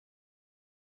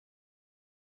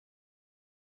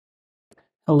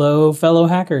Hello, fellow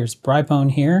hackers.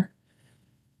 Brypone here.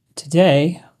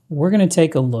 Today, we're going to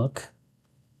take a look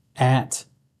at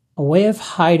a way of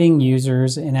hiding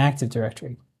users in Active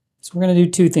Directory. So we're going to do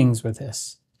two things with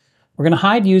this. We're going to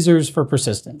hide users for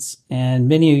persistence. And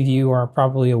many of you are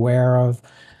probably aware of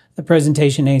the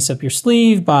presentation Ace Up Your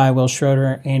Sleeve by Will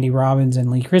Schroeder, Andy Robbins, and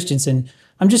Lee Christensen.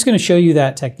 I'm just going to show you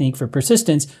that technique for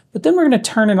persistence, but then we're going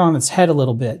to turn it on its head a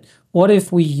little bit. What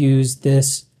if we use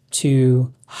this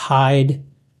to hide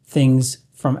things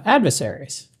from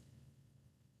adversaries?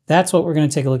 That's what we're going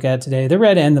to take a look at today. The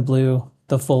red and the blue,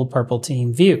 the full purple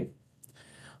team view.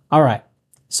 All right,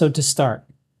 so to start,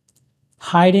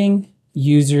 hiding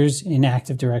users in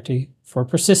Active Directory for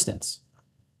persistence.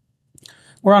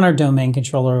 We're on our domain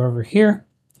controller over here.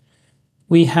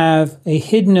 We have a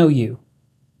hidden OU.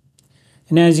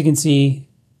 And as you can see,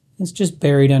 it's just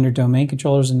buried under domain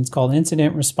controllers, and it's called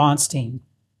Incident Response Team.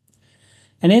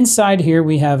 And inside here,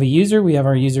 we have a user. We have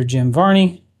our user, Jim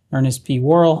Varney, Ernest P.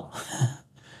 Worrell.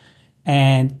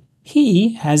 And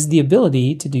he has the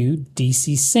ability to do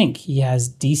DC sync. He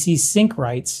has DC sync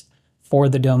rights for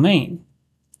the domain.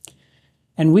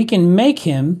 And we can make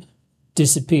him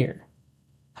disappear.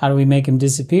 How do we make him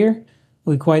disappear?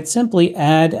 We quite simply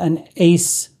add an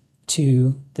ACE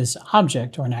to this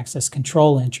object, or an access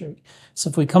control entry. So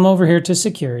if we come over here to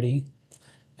security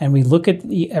and we look at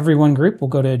the everyone group, we'll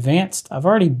go to advanced. I've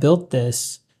already built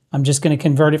this. I'm just going to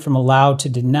convert it from allow to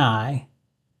deny.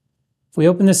 If we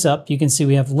open this up, you can see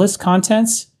we have list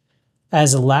contents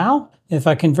as allow. If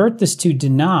I convert this to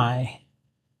deny,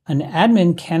 an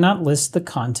admin cannot list the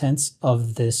contents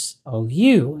of this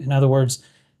OU. In other words,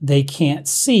 they can't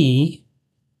see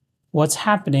what's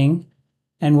happening,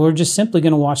 and we're just simply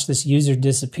going to watch this user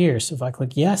disappear. So if I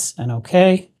click yes and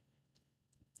OK,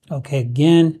 OK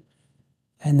again,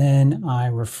 and then I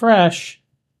refresh,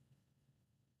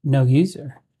 no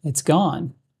user. It's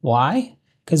gone. Why?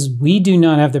 Because we do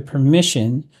not have the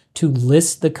permission to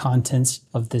list the contents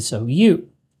of this OU.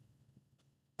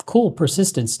 Cool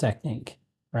persistence technique,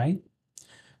 right?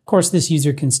 Of course, this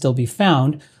user can still be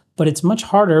found, but it's much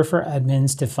harder for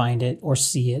admins to find it or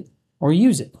see it or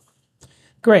use it.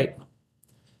 Great.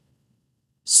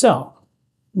 So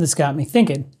this got me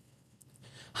thinking,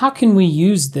 how can we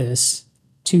use this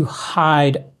to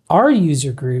hide our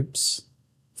user groups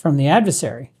from the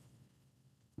adversary?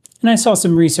 And I saw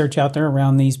some research out there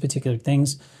around these particular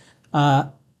things.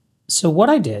 So what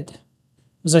I did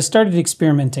was I started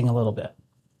experimenting a little bit.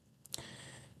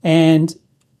 And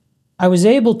I was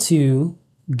able to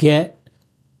get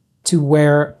to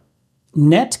where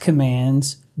net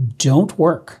commands don't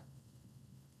work.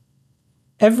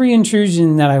 Every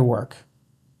intrusion that I work,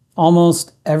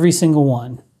 almost every single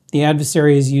one, the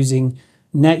adversary is using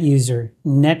net user,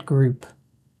 net group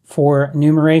for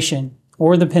enumeration,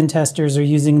 or the pen testers are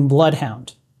using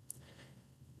Bloodhound.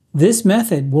 This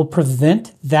method will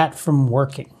prevent that from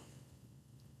working.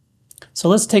 So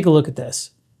let's take a look at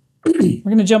this. We're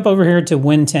going to jump over here to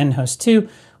Win10 host 2.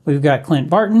 We've got Clint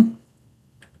Barton,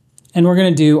 and we're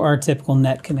going to do our typical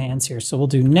net commands here. So we'll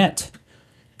do net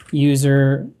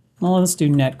user. Well, let's do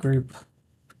net group,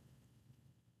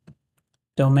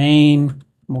 domain.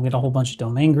 We'll get a whole bunch of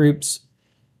domain groups,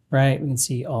 right? We can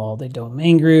see all the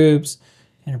domain groups,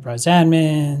 enterprise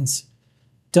admins,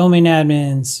 domain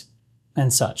admins,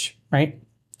 and such, right?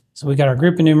 So we got our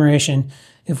group enumeration.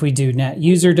 If we do net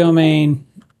user domain,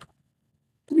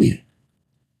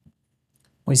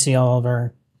 we see all of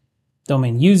our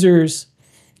domain users.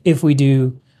 If we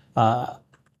do,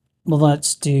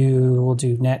 we'll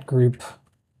do net group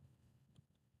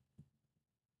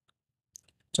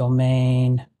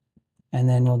domain, and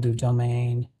then we'll do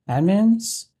domain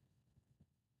admins.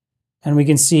 And we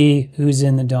can see who's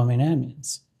in the domain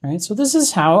admins, right? So this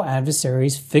is how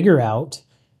adversaries figure out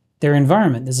their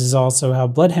environment. This is also how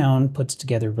Bloodhound puts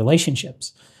together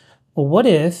relationships. Well, what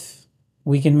if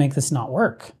we can make this not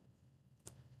work?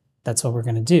 That's what we're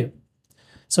going to do.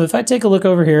 So if I take a look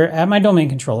over here at my domain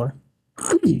controller,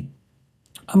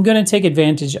 I'm going to take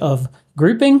advantage of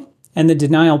grouping and the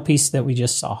denial piece that we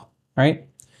just saw, right?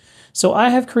 So I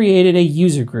have created a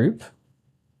user group,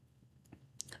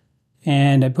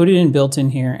 and I put it in built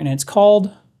in here, and it's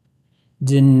called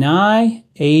deny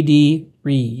AD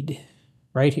read,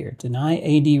 right here, deny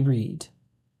AD read.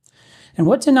 And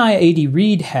what deny AD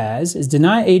read has is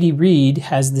deny AD read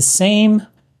has the same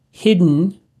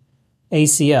hidden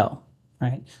ACL,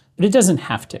 right? But it doesn't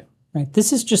have to, right?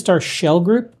 This is just our shell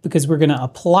group because we're going to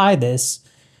apply this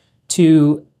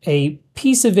to a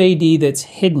piece of AD that's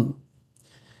hidden.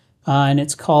 And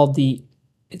it's called the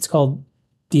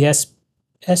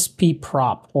SP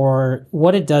prop, or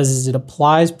what it does is it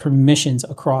applies permissions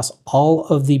across all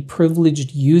of the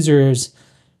privileged users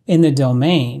in the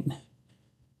domain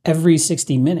every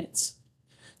 60 minutes.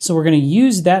 So we're going to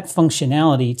use that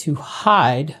functionality to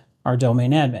hide our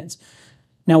domain admins.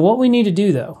 Now, what we need to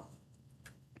do, though,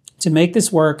 to make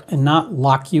this work and not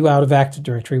lock you out of Active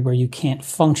Directory where you can't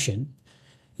function,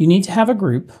 you need to have a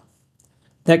group.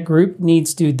 That group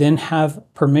needs to then have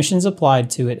permissions applied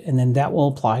to it, and then that will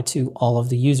apply to all of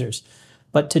the users.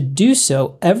 But to do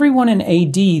so, everyone in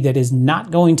AD that is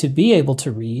not going to be able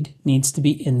to read needs to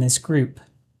be in this group,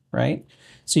 right?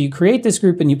 So you create this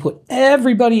group and you put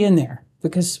everybody in there,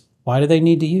 because why do they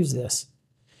need to use this?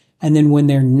 And then when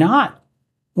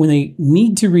they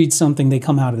need to read something, they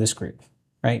come out of this group,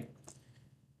 right?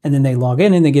 And then they log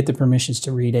in and they get the permissions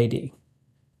to read AD.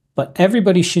 But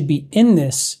everybody should be in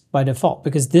this by default,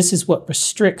 because this is what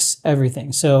restricts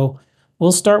everything. So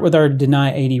we'll start with our deny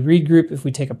AD read group. If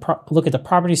we take a look at the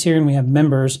properties here and we have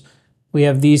members, we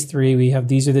have these three.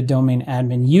 These are the domain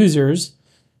admin users.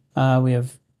 We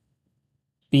have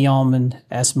balmond,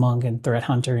 smunk, and threat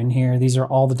hunter in here. These are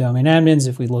all the domain admins.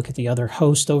 If we look at the other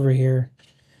host over here,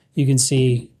 you can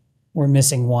see we're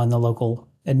missing one, the local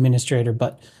administrator,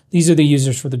 but these are the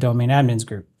users for the domain admins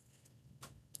group.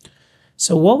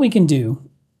 So what we can do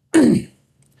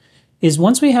is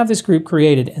once we have this group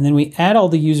created and then we add all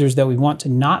the users that we want to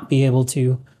not be able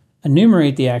to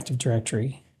enumerate the Active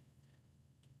Directory,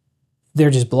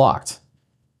 they're just blocked.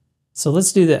 So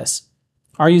let's do this.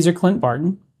 Our user Clint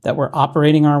Barton that we're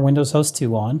operating our Windows Host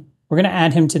 2 on, we're going to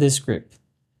add him to this group.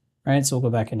 All right, so we'll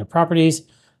go back into properties,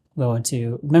 we'll go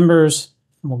into members,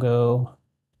 and we'll go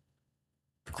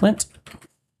Clint,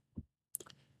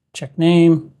 check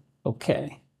name,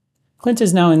 okay. Clint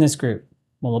is now in this group.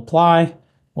 We'll apply,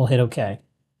 we'll hit OK.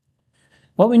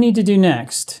 What we need to do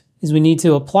next is we need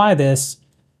to apply this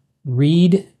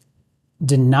read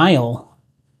denial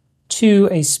to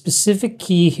a specific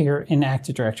key here in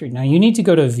Active Directory. Now you need to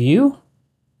go to View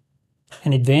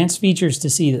and Advanced Features to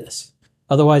see this.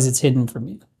 Otherwise it's hidden from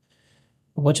you.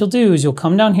 But what you'll do is you'll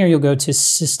come down here, you'll go to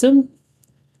System,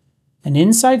 and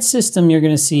inside System you're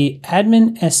going to see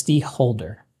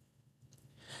AdminSDHolder.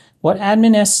 What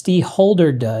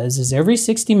AdminSDHolder does is every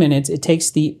 60 minutes, it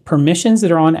takes the permissions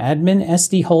that are on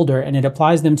AdminSDHolder and it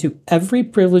applies them to every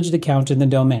privileged account in the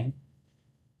domain.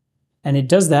 And it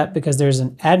does that because there's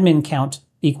an admin count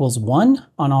equals 1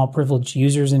 on all privileged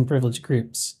users and privileged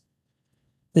groups.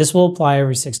 This will apply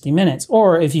every 60 minutes,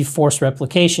 or if you force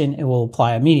replication, it will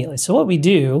apply immediately. So what we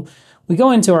do, we go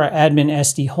into our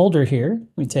AdminSDHolder here,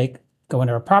 go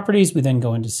into our properties, we then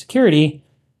go into security,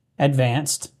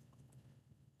 advanced,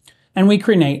 and we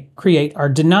create our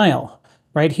denial.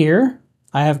 Right here,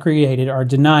 I have created our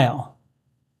denial.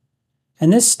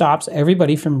 And this stops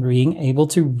everybody from being able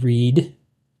to read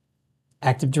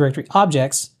Active Directory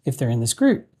objects if they're in this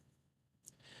group.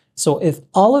 So if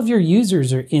all of your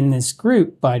users are in this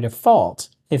group by default,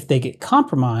 if they get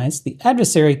compromised, the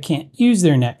adversary can't use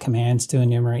their net commands to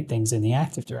enumerate things in the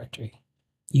Active Directory.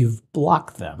 You've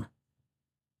blocked them,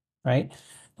 right?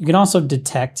 You can also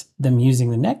detect them using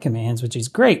the net commands, which is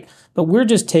great, but we're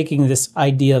just taking this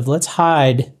idea of let's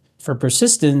hide for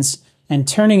persistence and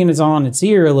turning it on its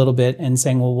ear a little bit and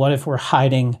saying, well, what if we're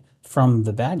hiding from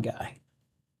the bad guy?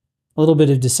 A little bit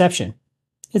of deception.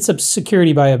 It's a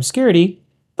security by obscurity,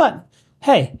 but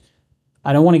hey,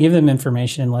 I don't want to give them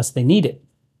information unless they need it.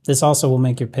 This also will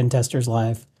make your pen testers'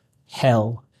 life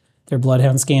hell. Their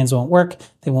Bloodhound scans won't work.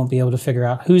 They won't be able to figure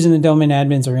out who's in the domain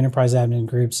admins or enterprise admin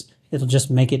groups. It'll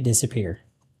just make it disappear.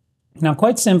 Now,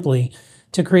 quite simply,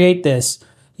 to create this,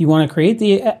 you want to create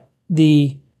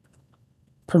the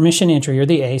permission entry or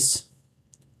the ACE,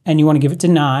 and you want to give it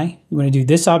deny. You want to do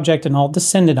this object and all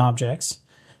descendant objects.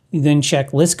 You then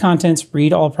check list contents,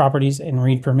 read all properties, and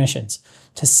read permissions.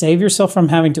 To save yourself from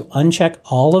having to uncheck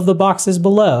all of the boxes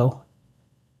below,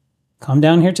 come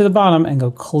down here to the bottom and go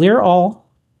clear all,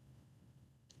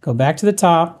 go back to the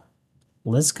top,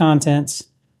 list contents,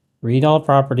 read all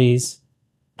properties,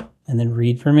 and then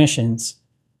read permissions,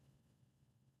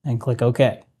 and click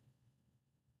OK.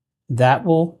 That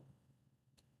will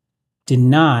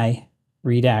deny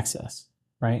read access,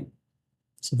 right?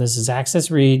 So this is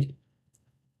access read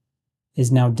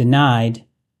is now denied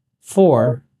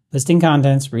for listing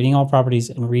contents, reading all properties,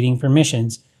 and reading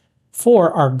permissions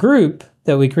for our group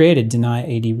that we created, deny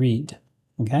AD read,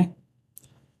 okay?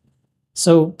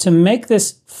 So to make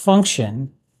this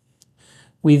function,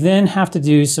 we then have to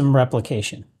do some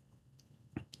replication.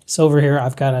 So over here,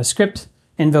 I've got a script,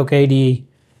 invoke AD,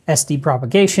 SD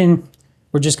propagation.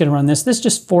 We're just going to run this. This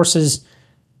just forces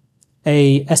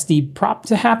a SD prop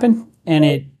to happen, and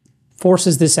it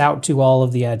forces this out to all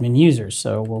of the admin users.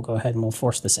 So we'll go ahead and we'll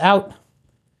force this out.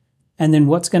 And then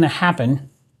what's going to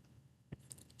happen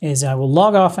is I will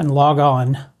log off and log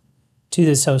on to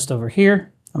this host over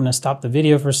here. I'm going to stop the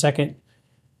video for a second.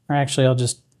 Or actually, I'll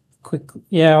just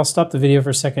I'll stop the video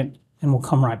for a second and we'll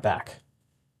come right back.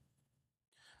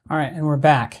 All right, and we're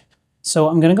back. So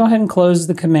I'm going to go ahead and close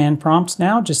the command prompts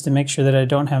now just to make sure that I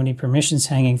don't have any permissions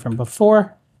hanging from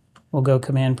before. We'll go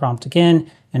command prompt again.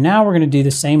 And now we're going to do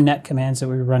the same net commands that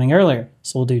we were running earlier.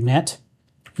 So we'll do net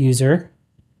user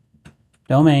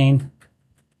domain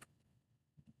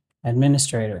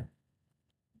administrator.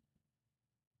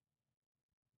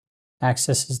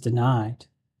 Access is denied.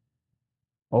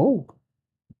 Oh,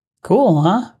 cool,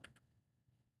 huh?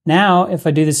 Now, if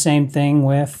I do the same thing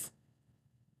with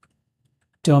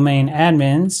domain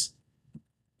admins,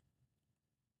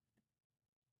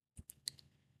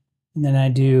 and then I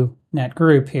do net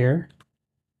group here,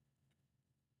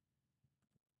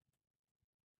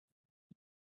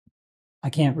 I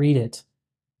can't read it.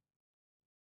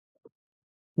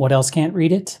 What else can't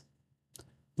read it?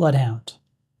 Bloodhound.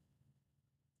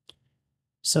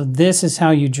 So this is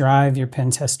how you drive your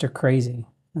pen tester crazy.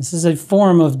 This is a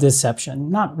form of deception.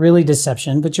 Not really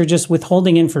deception, but you're just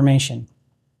withholding information.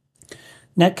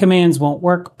 Net commands won't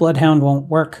work, Bloodhound won't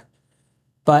work,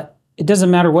 but it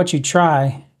doesn't matter what you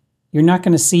try, you're not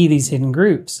going to see these hidden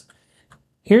groups.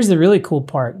 Here's the really cool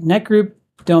part. Net group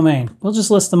domain. We'll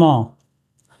just list them all.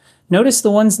 Notice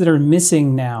the ones that are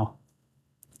missing now.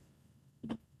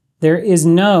 There is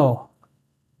no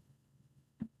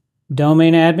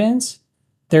domain admins.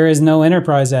 There is no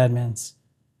enterprise admins.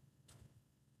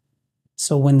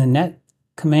 So when the net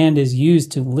command is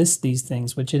used to list these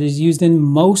things, which it is used in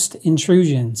most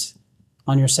intrusions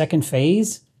on your second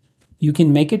phase, you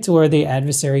can make it to where the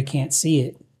adversary can't see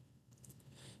it.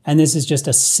 And this is just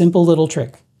a simple little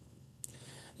trick.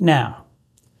 Now,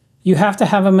 you have to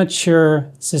have a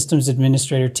mature systems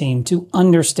administrator team to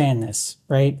understand this,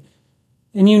 right?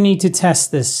 And you need to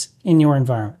test this in your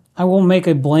environment. I won't make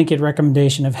a blanket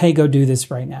recommendation of, hey, go do this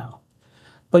right now.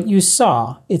 But you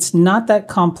saw it's not that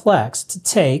complex to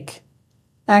take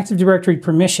Active Directory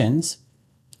permissions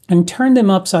and turn them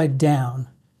upside down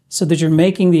so that you're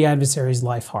making the adversary's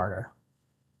life harder.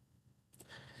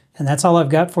 And that's all I've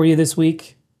got for you this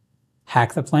week.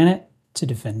 Hack the planet to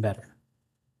defend better.